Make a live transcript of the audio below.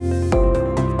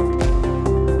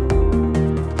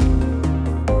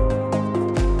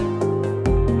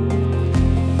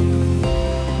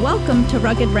to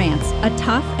Rugged Rants, a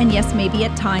tough and yes, maybe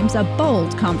at times a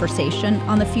bold conversation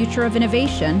on the future of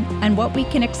innovation and what we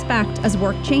can expect as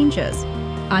work changes.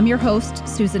 I'm your host,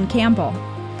 Susan Campbell.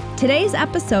 Today's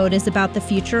episode is about the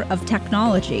future of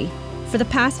technology. For the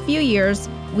past few years,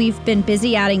 we've been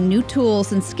busy adding new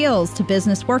tools and skills to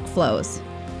business workflows.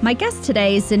 My guest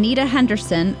today is Zenita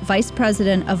Henderson, Vice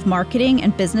President of Marketing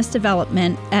and Business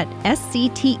Development at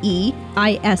SCTE,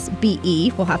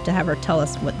 ISBE. We'll have to have her tell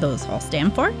us what those all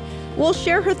stand for. We'll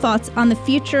share her thoughts on the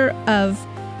future of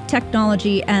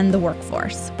technology and the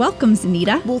workforce. Welcome,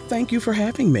 Zenita. Well, thank you for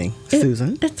having me,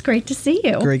 Susan. It's great to see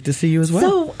you. Great to see you as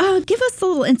well. So give us a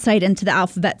little insight into the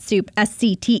alphabet soup,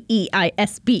 SCTE,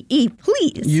 ISBE,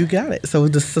 please. You got it. So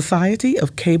the Society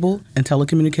of Cable and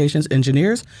Telecommunications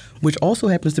Engineers, which also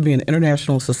happens to be an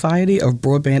international society of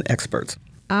broadband experts.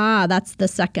 Ah, that's the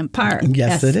second part.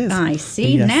 Yes, it is. I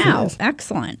see now.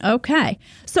 Excellent. Okay.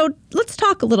 So let's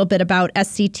talk a little bit about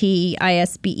SCTE,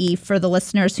 ISBE for the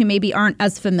listeners who maybe aren't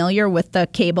as familiar with the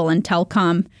cable and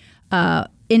telecom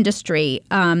industry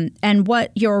and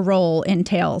what your role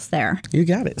entails there. You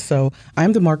got it. So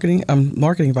I'm the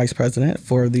marketing vice president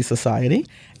for the society,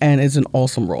 and it's an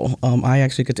awesome role. I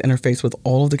actually get to interface with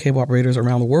all of the cable operators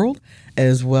around the world,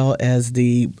 as well as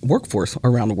the workforce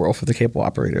around the world for the cable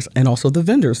operators, and also the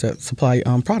vendors that supply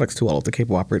products to all of the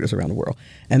cable operators around the world,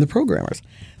 and the programmers.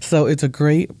 So it's a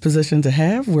great position to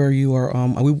have where you are.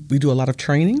 We do a lot of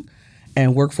training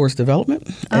and workforce development.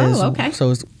 Okay.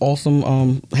 So it's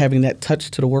awesome having that touch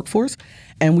to the workforce.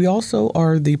 And we also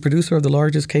are the producer of the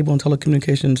largest cable and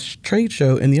telecommunications trade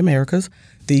show in the Americas,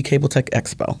 the Cable Tech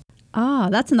Expo. Ah,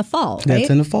 that's in the fall, right? That's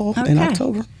in the fall, in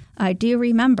October. I do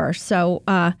remember. So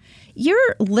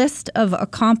your list of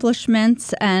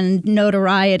accomplishments and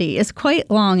notoriety is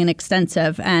quite long and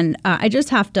extensive, and I just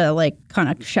have to kind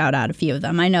of shout out a few of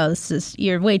them. I know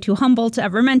you're way too humble to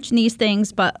ever mention these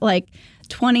things, but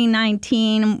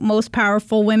 2019 Most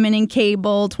Powerful Women in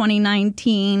Cable,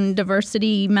 2019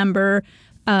 Diversity Member,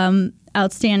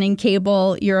 Outstanding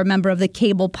Cable. You're a member of the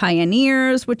Cable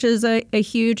Pioneers, which is a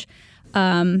huge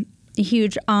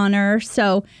honor.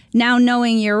 So now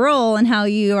knowing your role and how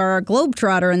you are a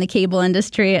globetrotter in the cable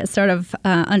industry, it's sort of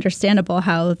understandable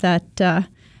how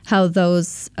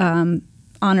those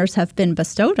honors have been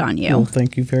bestowed on you. Well,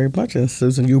 thank you very much. And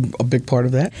Susan, you're a big part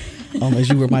of that, as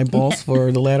you were my boss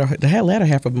for the latter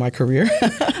half of my career.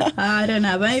 I didn't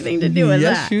have anything to do with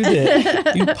that. Yes, you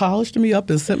did. You polished me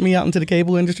up and sent me out into the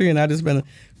cable industry, and I've just been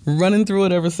running through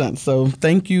it ever since. So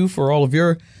thank you for all of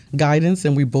your guidance,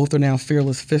 and we both are now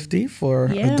Fearless 50 for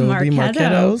Adobe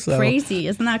Marketo. So crazy.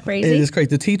 Isn't that crazy? It is crazy.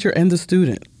 The teacher and the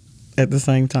student at the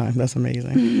same time. That's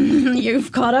amazing.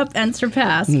 You've caught up and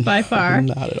surpassed by far.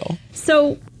 Not at all.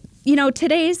 So,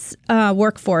 today's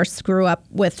workforce grew up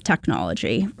with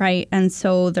technology, right? And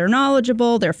so they're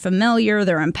knowledgeable, they're familiar,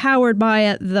 they're empowered by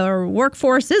it. The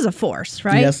workforce is a force,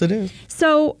 right? Yes, it is.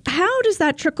 So how does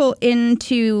that trickle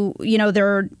into,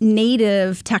 their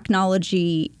native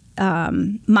technology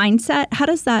mindset? How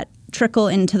does that trickle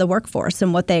into the workforce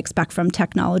and what they expect from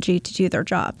technology to do their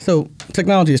job? So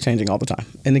technology is changing all the time.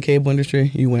 In the cable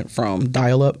industry, you went from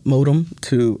dial-up modem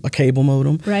to a cable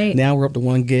modem. Right. Now we're up to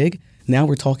 1 gig. Now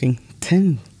we're talking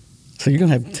 10. So you're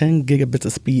going to have 10 gigabits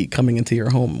of speed coming into your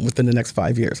home within the next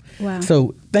 5 years. Wow.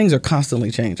 So things are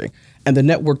constantly changing. And the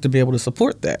network to be able to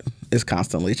support that is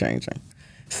constantly changing.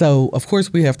 So, of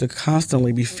course, we have to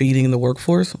constantly be feeding the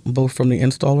workforce, both from the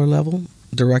installer level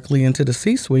directly into the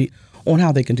C-suite, on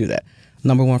how they can do that.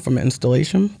 Number one, from an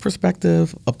installation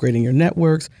perspective, upgrading your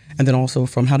networks, and then also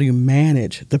from how do you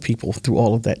manage the people through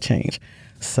all of that change.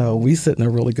 So we sit in a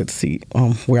really good seat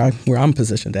where I'm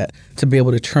positioned at to be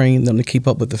able to train them to keep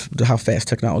up with how fast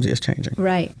technology is changing.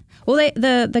 Right. Well,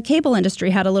 the cable industry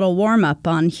had a little warm-up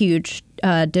on huge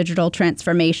digital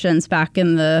transformations back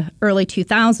in the early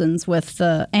 2000s with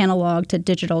the analog to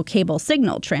digital cable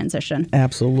signal transition.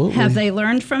 Absolutely. Have they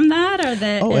learned from that?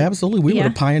 Absolutely. We were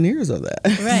the pioneers of that.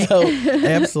 Right. So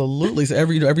absolutely. So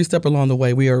every step along the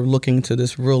way, we are looking to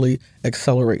just really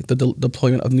accelerate the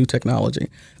deployment of new technology.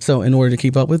 So in order to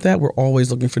keep up with that, we're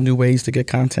always looking for new ways to get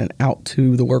content out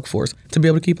to the workforce to be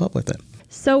able to keep up with it.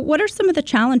 So what are some of the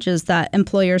challenges that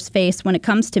employers face when it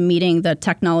comes to meeting the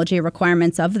technology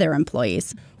requirements of their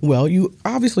employees? Well, you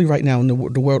obviously right now the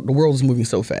world is moving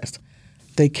so fast.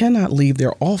 They cannot leave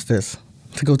their office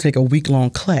to go take a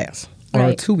week-long class or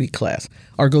a 2-week class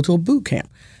or go to a boot camp.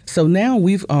 So now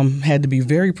we've had to be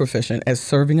very proficient at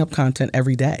serving up content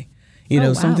every day.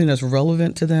 Something that's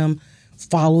relevant to them,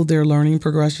 follow their learning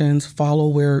progressions, follow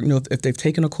where, if they've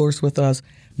taken a course with us,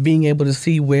 being able to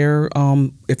see where,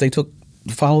 if they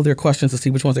follow their questions to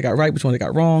see which ones they got right, which ones they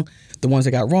got wrong. The ones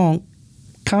that got wrong,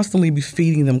 constantly be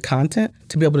feeding them content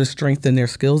to be able to strengthen their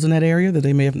skills in that area that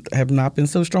they may have not been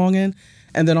so strong in.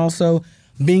 And then also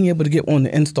being able to get on the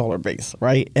installer base,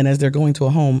 right? And as they're going to a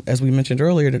home, as we mentioned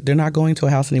earlier, they're not going to a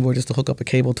house anymore just to hook up a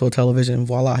cable to a television and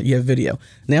voila, you have video.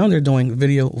 Now they're doing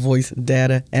video, voice,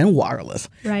 data, and wireless.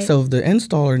 Right. So the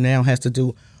installer now has to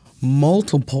do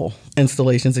multiple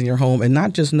installations in your home and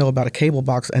not just know about a cable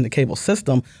box and the cable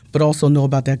system, but also know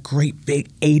about that great big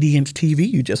 80-inch TV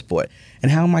you just bought. And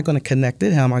how am I going to connect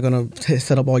it? How am I going to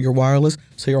set up all your wireless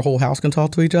so your whole house can talk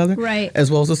to each other? Right.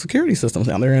 As well as the security systems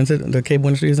now. The cable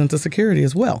industry is into security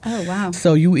as well. Oh, wow.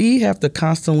 So UE have to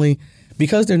constantly,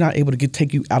 because they're not able to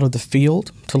take you out of the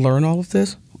field to learn all of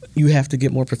this, you have to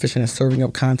get more proficient at serving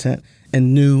up content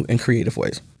in new and creative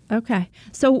ways. Okay.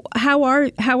 So how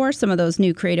are some of those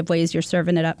new creative ways you're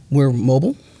serving it up? We're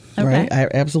mobile, Okay. right?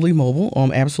 Absolutely mobile.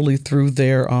 Absolutely through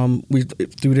their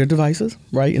through their devices,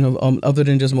 right? Other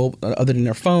than just mobile, other than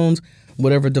their phones,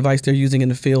 whatever device they're using in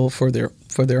the field for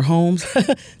their homes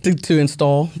to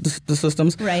install the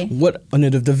systems. Right. And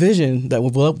the division that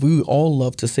we all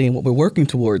love to see and what we're working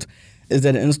towards is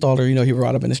that an installer, he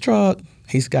brought up in his truck,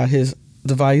 he's got his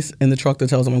device in the truck that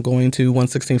tells him I'm going to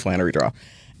 116 Flannery Drive.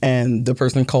 And the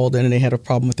person called in and they had a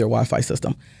problem with their Wi-Fi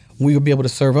system. We will be able to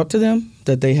serve up to them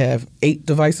that they have 8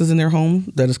 devices in their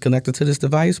home that is connected to this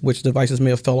device, which devices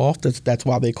may have fell off. That's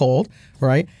why they called,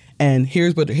 right? And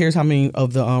here's how many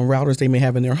of the routers they may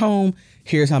have in their home.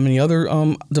 Here's how many other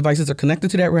devices are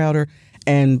connected to that router,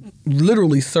 and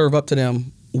literally serve up to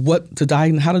them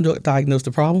how to diagnose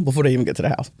the problem before they even get to the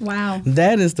house. Wow.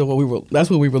 That's what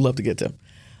we would love to get to.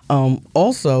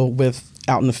 Also, with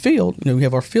out in the field, we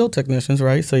have our field technicians,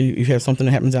 right? So you have something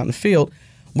that happens out in the field.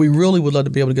 We really would love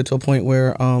to be able to get to a point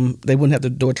where they wouldn't have to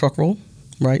do a truck roll,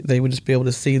 right? They would just be able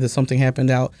to see that something happened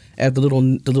out at the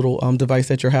little device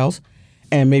at your house,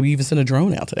 and maybe even send a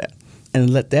drone out to that and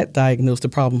let that diagnose the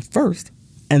problem first.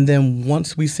 And then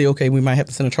once we see, okay, we might have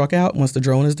to send a truck out. Once the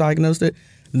drone has diagnosed it,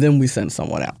 then we send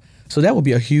someone out. So that would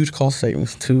be a huge cost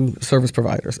savings to service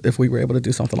providers if we were able to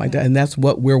do something like that. And that's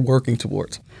what we're working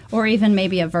towards. Or even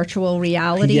maybe a virtual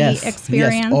reality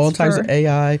experience. Yes, all types of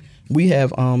AI. We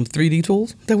have 3D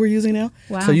tools that we're using now.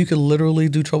 Wow. So you can literally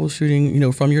do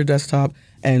troubleshooting, from your desktop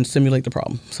and simulate the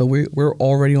problem. So we're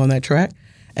already on that track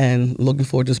and looking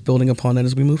forward to just building upon that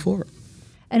as we move forward.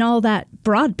 And all that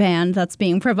broadband that's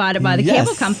being provided by the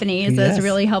cable companies is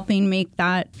really helping make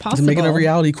that possible. To make it a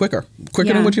reality quicker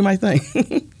than what you might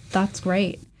think. That's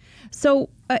great. So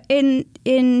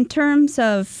in terms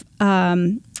of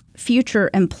future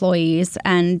employees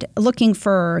and looking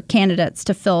for candidates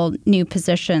to fill new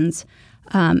positions,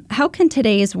 how can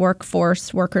today's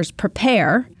workers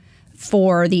prepare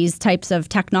for these types of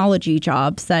technology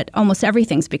jobs that almost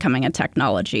everything's becoming a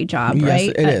technology job, right? Yes,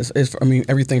 it is. It's,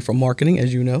 everything from marketing,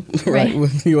 as you know, right?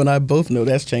 You and I both know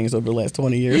that's changed over the last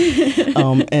 20 years.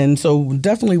 And so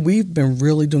definitely we've been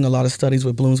really doing a lot of studies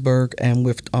with Bloomsburg and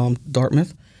with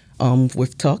Dartmouth,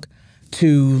 with Tuck,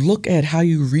 to look at how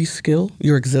you reskill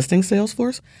your existing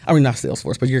Salesforce. I mean, not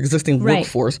Salesforce, but your existing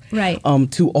workforce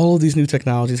to all of these new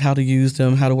technologies, how to use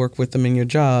them, how to work with them in your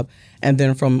job. And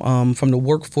then from the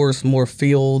workforce, more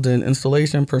field and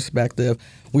installation perspective,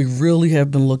 we really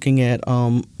have been looking at,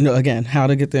 again, how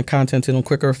to get the content to them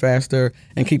quicker, faster,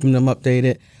 and keeping them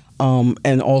updated.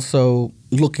 And also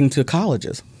looking to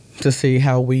colleges to see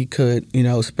how we could,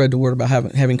 spread the word about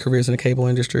having careers in the cable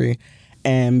industry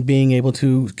and being able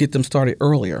to get them started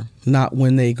earlier, not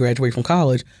when they graduate from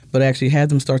college, but actually have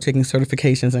them start taking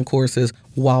certifications and courses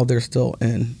while they're still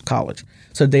in college.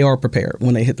 So they are prepared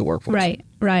when they hit the workforce.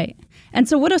 Right. And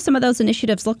so what do some of those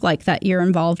initiatives look like that you're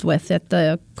involved with at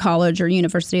the college or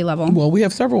university level? Well, we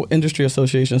have several industry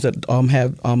associations that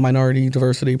have minority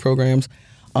diversity programs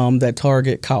that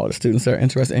target college students that are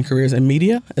interested in careers in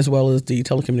media as well as the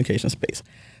telecommunications space.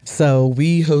 So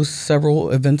we host several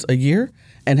events a year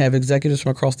and have executives from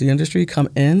across the industry come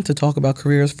in to talk about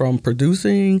careers from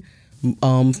producing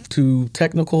to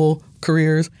technical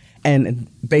careers and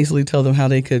basically tell them how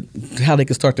they could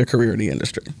start their career in the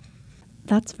industry.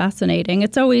 That's fascinating.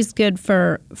 It's always good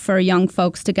for young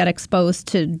folks to get exposed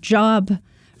to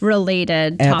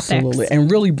job-related topics. Absolutely, and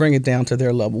really bring it down to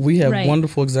their level. We have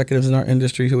wonderful executives in our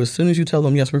industry who, as soon as you tell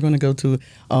them, yes, we're going to go to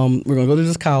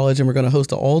this college and we're going to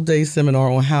host an all-day seminar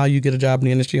on how you get a job in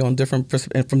the industry from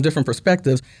different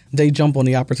perspectives, they jump on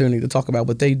the opportunity to talk about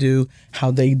what they do, how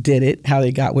they did it, how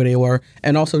they got where they were,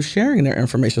 and also sharing their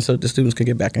information so that the students can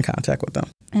get back in contact with them.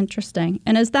 Interesting.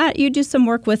 And is that you do some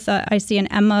work with? I see an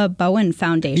Emma Bowen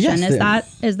Foundation.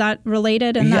 Yes, is that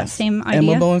related in that same idea?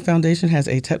 Emma Bowen Foundation has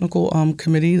a technical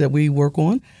committee academy that we work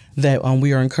on that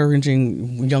we are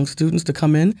encouraging young students to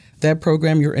come in. That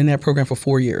program, you're in that program for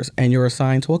 4 years, and you're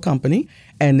assigned to a company,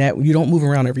 and that you don't move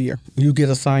around every year. You get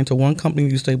assigned to one company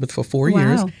you stay with for 4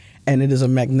 years, and it is a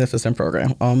magnificent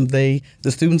program. The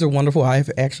students are wonderful. I've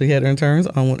actually had interns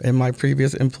in my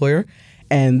previous employer,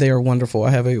 and they are wonderful.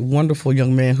 I have a wonderful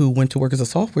young man who went to work as a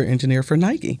software engineer for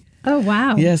Nike. Oh,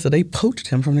 wow. Yeah, so they poached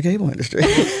him from the cable industry.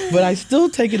 But I still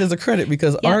take it as a credit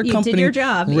because our company did your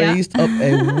job. raised up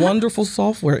a wonderful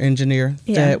software engineer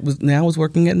that now is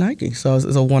working at Nike. So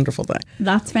it's a wonderful thing.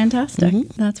 That's fantastic.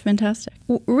 That's fantastic.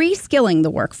 Reskilling the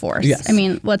workforce. Yes. I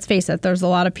mean, let's face it, there's a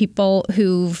lot of people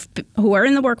who are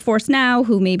in the workforce now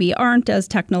who maybe aren't as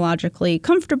technologically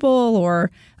comfortable or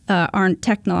aren't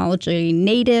technology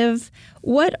native.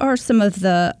 What are some of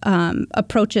the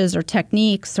approaches or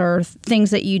techniques or things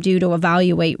that you do to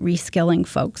evaluate reskilling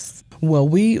folks? Well,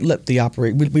 we let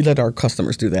we let our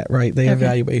customers do that, right? They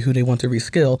evaluate who they want to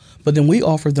reskill, but then we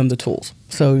offer them the tools.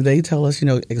 So they tell us,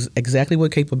 exactly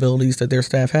what capabilities that their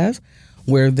staff has,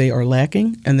 where they are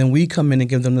lacking, and then we come in and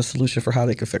give them the solution for how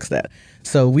they can fix that.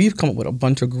 So we've come up with a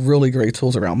bunch of really great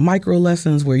tools around micro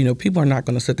lessons where, people are not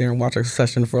going to sit there and watch a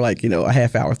session for a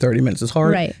half hour, 30 minutes. It's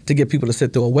hard to get people to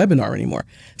sit through a webinar anymore.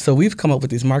 So we've come up with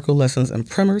these micro lessons and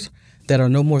primers that are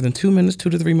no more than 2 minutes,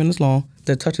 2 to 3 minutes long,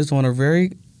 that touches on a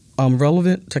very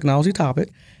relevant technology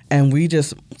topic, and we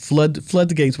just flood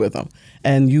the gates with them.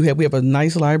 And we have a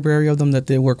nice library of them that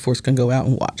the workforce can go out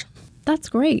and watch. That's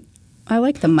great. I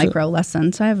like the micro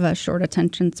lessons. I have a short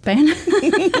attention span.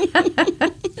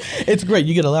 It's great.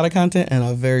 You get a lot of content in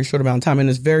a very short amount of time, and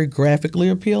it's very graphically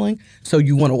appealing, so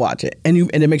you want to watch it, and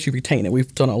it makes you retain it.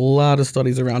 We've done a lot of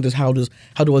studies around just how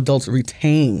do adults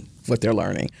retain what they're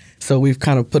learning. So we've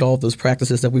kind of put all those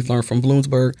practices that we've learned from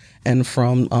Bloomsburg and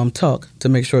from Tuck to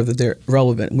make sure that they're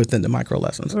relevant within the micro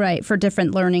lessons. Right, for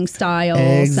different learning styles.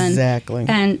 Exactly.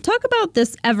 And talk about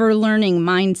this ever-learning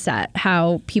mindset,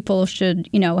 how people should,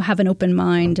 have an open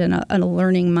mind and a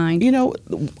learning mind.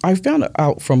 I found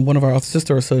out from one of our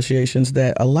sister associations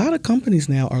that a lot of companies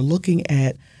now are looking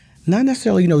at, not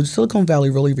necessarily, Silicon Valley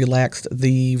really relaxed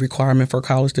the requirement for a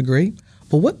college degree,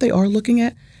 but what they are looking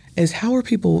at is how are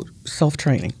people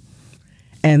self-training?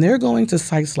 And they're going to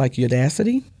sites like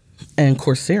Udacity and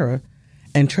Coursera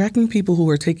and tracking people who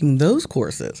are taking those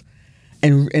courses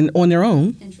and on their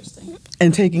own. Interesting.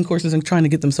 And taking courses and trying to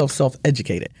get themselves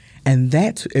self-educated. And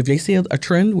that's, if they see a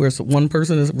trend where one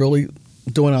person is really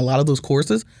doing a lot of those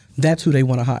courses, that's who they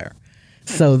want to hire.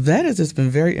 So that has just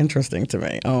been very interesting to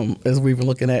me as we've been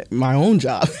looking at my own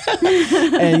job.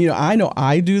 And, I know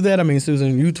I do that. I mean,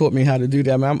 Susan, you taught me how to do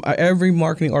that. I mean, every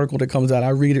marketing article that comes out, I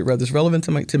read it, whether it's relevant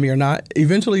to me or not.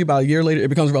 Eventually, about a year later, it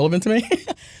becomes relevant to me.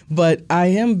 But I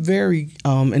am very,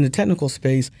 in the technical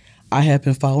space, I have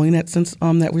been following that since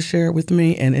that was shared with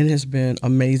me, and it has been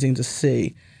amazing to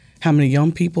see how many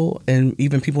young people and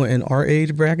even people in our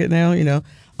age bracket now,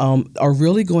 are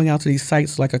really going out to these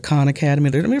sites like a Khan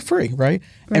Academy. They're free, right?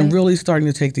 And really starting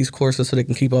to take these courses so they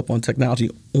can keep up on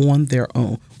technology on their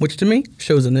own, which to me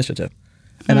shows initiative.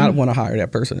 And I want to hire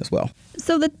that person as well.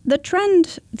 So the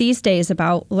trend these days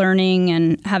about learning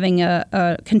and having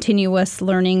a continuous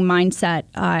learning mindset,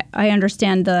 I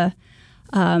understand the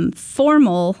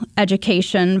formal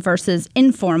education versus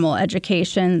informal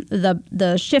education,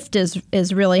 the shift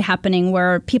is really happening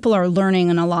where people are learning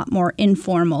in a lot more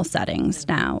informal settings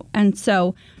now. And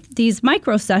so these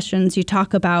micro sessions you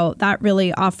talk about, that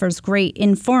really offers great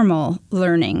informal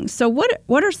learning. So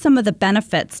what are some of the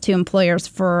benefits to employers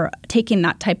for taking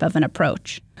that type of an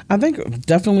approach? I think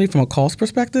definitely from a cost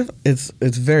perspective, it's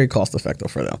very cost effective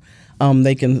for them.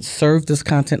 They can serve this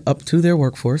content up to their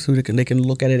workforce, who they can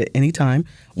look at it at any time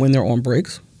when they're on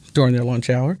breaks, during their lunch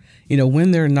hour.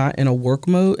 When they're not in a work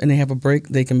mode and they have a break,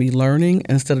 they can be learning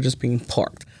instead of just being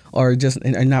parked or just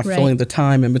and not filling the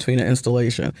time in between an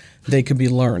installation. They could be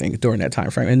learning during that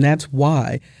time frame, and that's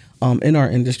why in our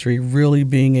industry, really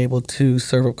being able to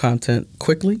serve up content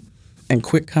quickly and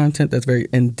quick content that's very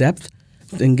in depth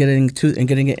and getting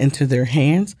it into their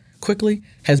hands quickly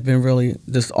has been really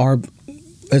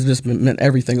has just meant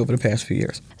everything over the past few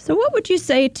years. So what would you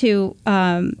say to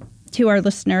our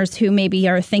listeners who maybe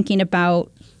are thinking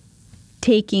about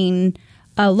taking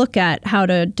a look at how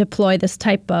to deploy this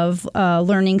type of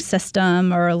learning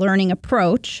system or a learning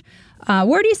approach?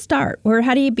 Where do you start?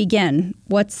 How do you begin?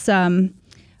 What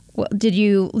do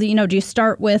you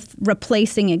start with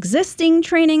replacing existing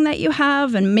training that you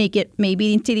have and make it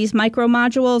maybe into these micro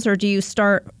modules, or do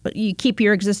you keep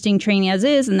your existing training as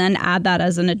is and then add that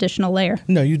as an additional layer?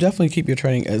 No, you definitely keep your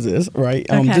training as is, right?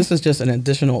 Okay. This is just an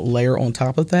additional layer on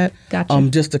top of that, Gotcha.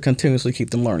 Just to continuously keep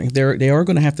them learning. They are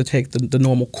going to have to take the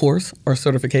normal course or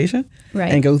certification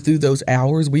Right. and go through those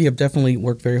hours. We have definitely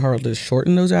worked very hard to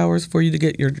shorten those hours for you to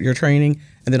get your training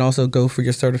and then also go for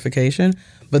your certification.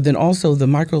 But then also the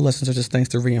micro lessons are just things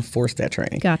to reinforce that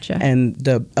training. Gotcha. And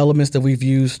the elements that we've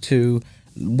used to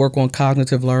work on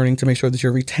cognitive learning to make sure that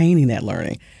you're retaining that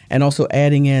learning, and also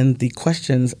adding in the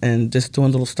questions and just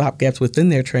doing little stopgaps within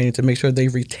their training to make sure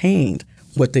they've retained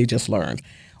what they just learned.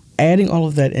 Adding all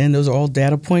of that in, those are all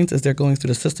data points as they're going through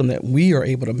the system that we are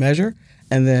able to measure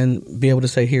and then be able to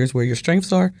say, here's where your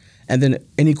strengths are. And then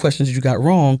any questions that you got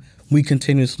wrong, we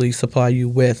continuously supply you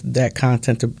with that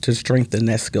content to strengthen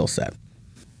that skill set.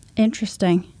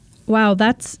 Interesting. Wow,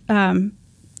 that's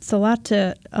it's a lot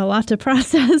to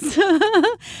process.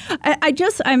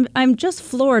 I'm just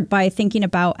floored by thinking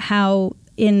about how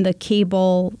in the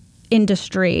cable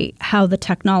industry, how the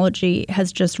technology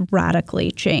has just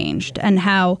radically changed, and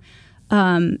how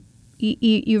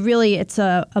you really, it's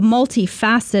a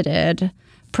multifaceted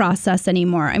process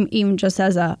anymore. I'm even just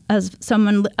as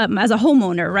someone as a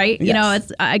homeowner, right? Yes. You know,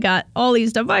 I got all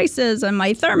these devices and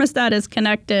my thermostat is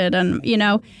connected,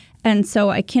 and so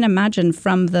I can't imagine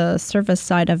from the service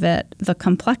side of it the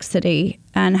complexity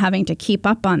and having to keep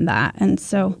up on that. And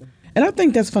I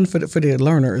think that's fun for the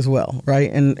learner as well,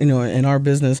 right? And in our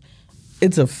business,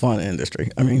 it's a fun industry.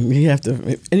 I mean, you have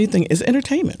to, anything is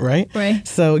entertainment, right? Right.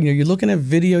 So, you're looking at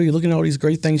video, you're looking at all these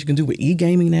great things you can do with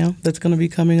e-gaming now that's going to be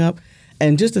coming up.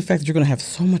 And just the fact that you're going to have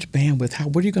so much bandwidth,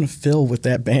 what are you going to fill with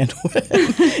that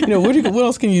bandwidth? What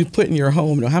else can you put in your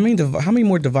home? How many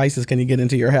more devices can you get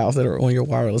into your house that are on your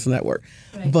wireless network?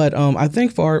 Right. But I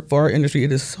think for our industry,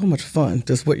 it is so much fun,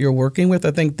 just what you're working with.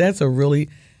 I think that's a really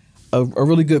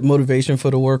good motivation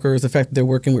for the workers, the fact that they're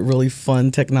working with really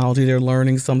fun technology. They're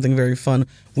learning something very fun.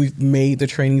 We've made the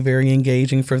training very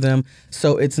engaging for them.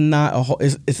 So it's not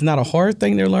a hard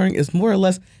thing they're learning. It's more or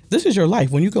less, this is your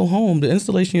life. When you go home, the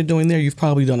installation you're doing there, you've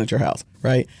probably done at your house,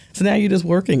 right? So now you're just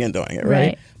working and doing it,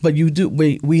 right? But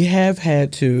we have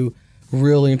had to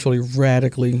really and truly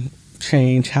radically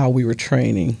change how we were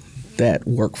training that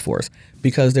workforce,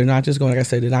 because they're not just going, like I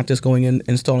said, they're not just going in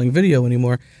installing video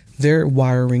anymore. They're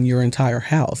wiring your entire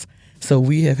house. So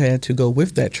we have had to go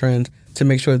with that trend to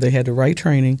make sure they had the right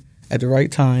training at the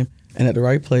right time and at the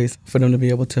right place for them to be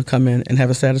able to come in and have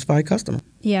a satisfied customer.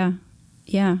 Yeah.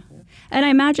 And I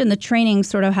imagine the training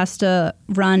sort of has to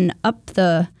run up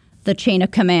the chain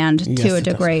of command to a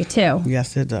degree too.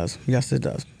 Yes, it does.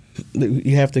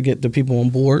 You have to get the people on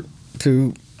board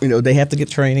to, they have to get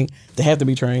training. They have to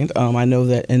be trained. I know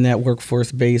that in that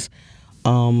workforce base,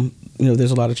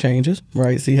 there's a lot of changes,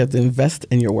 right? So you have to invest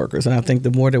in your workers. And I think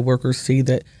the more that workers see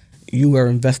that you are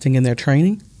investing in their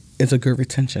training, it's a good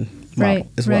retention model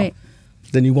as well. Right.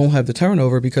 Then you won't have the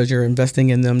turnover because you're investing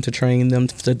in them to train them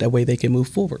so that way they can move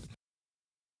forward.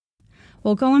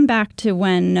 Well, going back to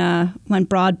when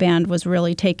broadband was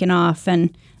really taken off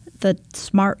and the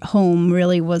smart home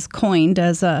really was coined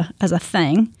as a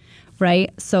thing,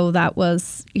 right? So that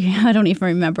was, I don't even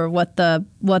remember what the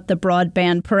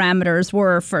broadband parameters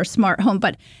were for smart home.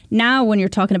 But now when you're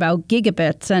talking about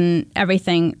gigabits and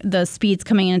everything, the speeds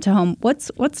coming into home,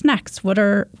 what's next? What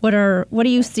do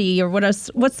you see, or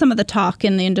what's some of the talk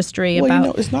in the industry about?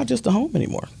 Well, it's not just the home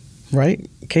anymore, right?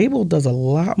 Cable does a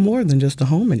lot more than just the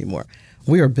home anymore.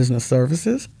 We are business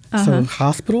services, so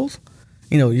hospitals,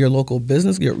 your local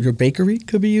business, your bakery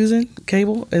could be using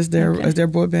cable as their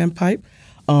broadband pipe.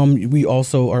 We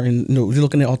also are you're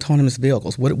looking at autonomous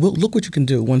vehicles. Look what you can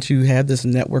do once you have this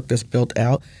network that's built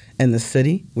out in the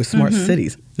city with smart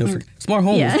cities. Smart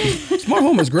home. Yeah. Smart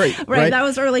home is great. Right. That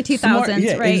was early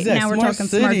 2000s. Right. Exactly. Now we're talking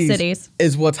smart cities.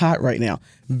 Is what's hot right now.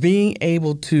 Being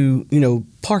able to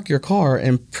park your car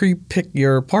and pre-pick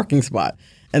your parking spot,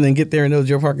 and then get there and know that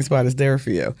your parking spot is there for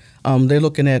you. They're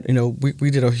looking at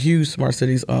we did a huge smart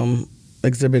cities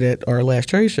exhibit at our last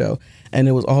trade show, and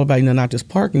it was all about not just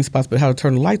parking spots, but how to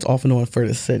turn the lights off and on for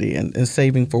the city and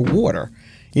saving for water.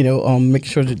 Making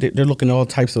sure that they're looking at all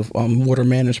types of water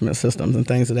management systems and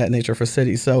things of that nature for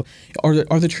cities. So are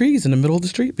the trees in the middle of the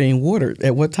street being watered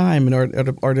at what time, and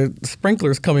are the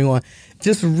sprinklers coming on?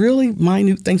 Just really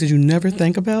minute things that you never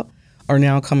think about are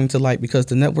now coming to light because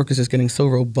the network is just getting so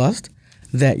robust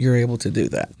that you're able to do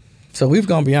that. So we've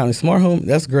gone beyond. Smart home,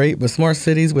 that's great, but smart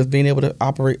cities with being able to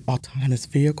operate autonomous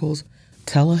vehicles,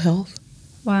 telehealth,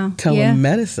 wow,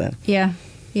 telemedicine. Yeah.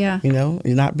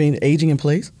 You're not being aging in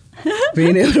place.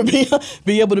 being able to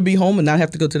be able to be home and not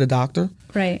have to go to the doctor.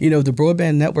 Right. The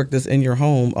broadband network that's in your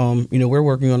home. We're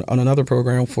working on another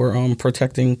program for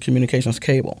protecting communications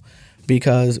cable,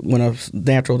 because when a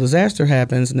natural disaster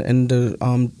happens and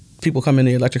the people come in,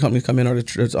 the electric companies come in, or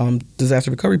the disaster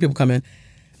recovery people come in,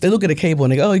 they look at a cable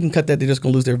and they go, "Oh, you can cut that. They're just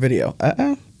going to lose their video."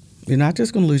 You're not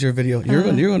just going to lose your video. Your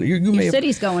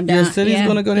city's going down. Your city's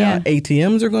going to go down. Yeah.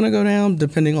 ATMs are going to go down,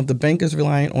 depending on the bank is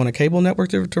relying on a cable network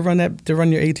to run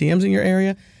your ATMs in your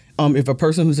area. If a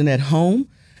person who's in that home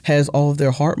has all of their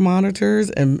heart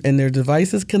monitors and their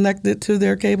devices connected to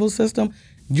their cable system,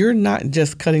 you're not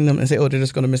just cutting them and say, "Oh, they're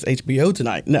just going to miss HBO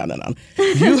tonight." No.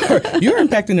 You're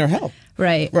impacting their health.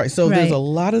 Right. So there's a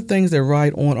lot of things that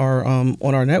ride on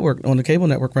our network, on the cable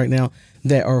network right now,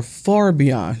 that are far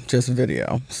beyond just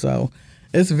video. So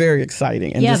it's very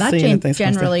exciting. And that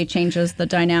generally changes the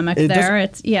dynamic there.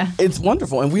 It's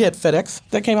wonderful. And we had FedEx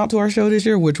that came out to our show this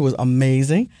year, which was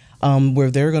amazing,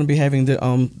 where they're going to be having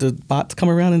the bots come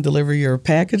around and deliver your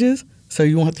packages, so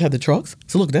you won't have to have the trucks.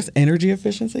 So look, that's energy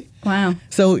efficiency. Wow.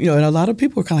 So, and a lot of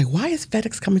people are kind of like, why is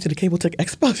FedEx coming to the Cable Tech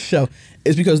Expo show?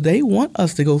 It's because they want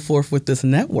us to go forth with this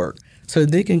network so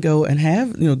they can go and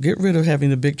have, get rid of having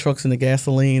the big trucks and the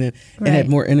gasoline and have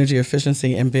more energy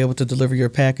efficiency and be able to deliver your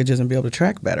packages and be able to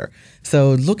track better.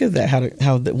 So look at that,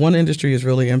 how one industry is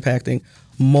really impacting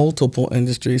multiple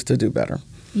industries to do better.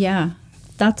 Yeah.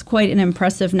 That's quite an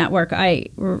impressive network. I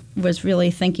was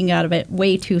really thinking out of it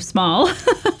way too small.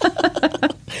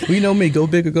 You know me, go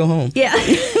big or go home. Yeah.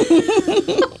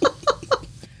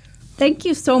 Thank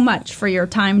you so much for your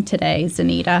time today,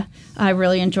 Zenita. I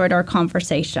really enjoyed our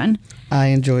conversation. I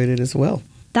enjoyed it as well.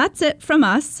 That's it from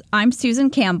us. I'm Susan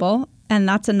Campbell, and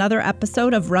that's another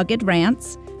episode of Rugged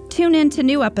Rants. Tune in to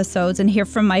new episodes and hear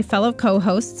from my fellow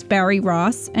co-hosts Barry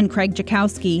Ross and Craig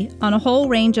Jakowski on a whole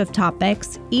range of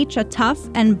topics, each a tough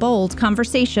and bold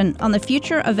conversation on the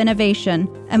future of innovation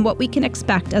and what we can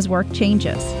expect as work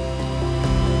changes.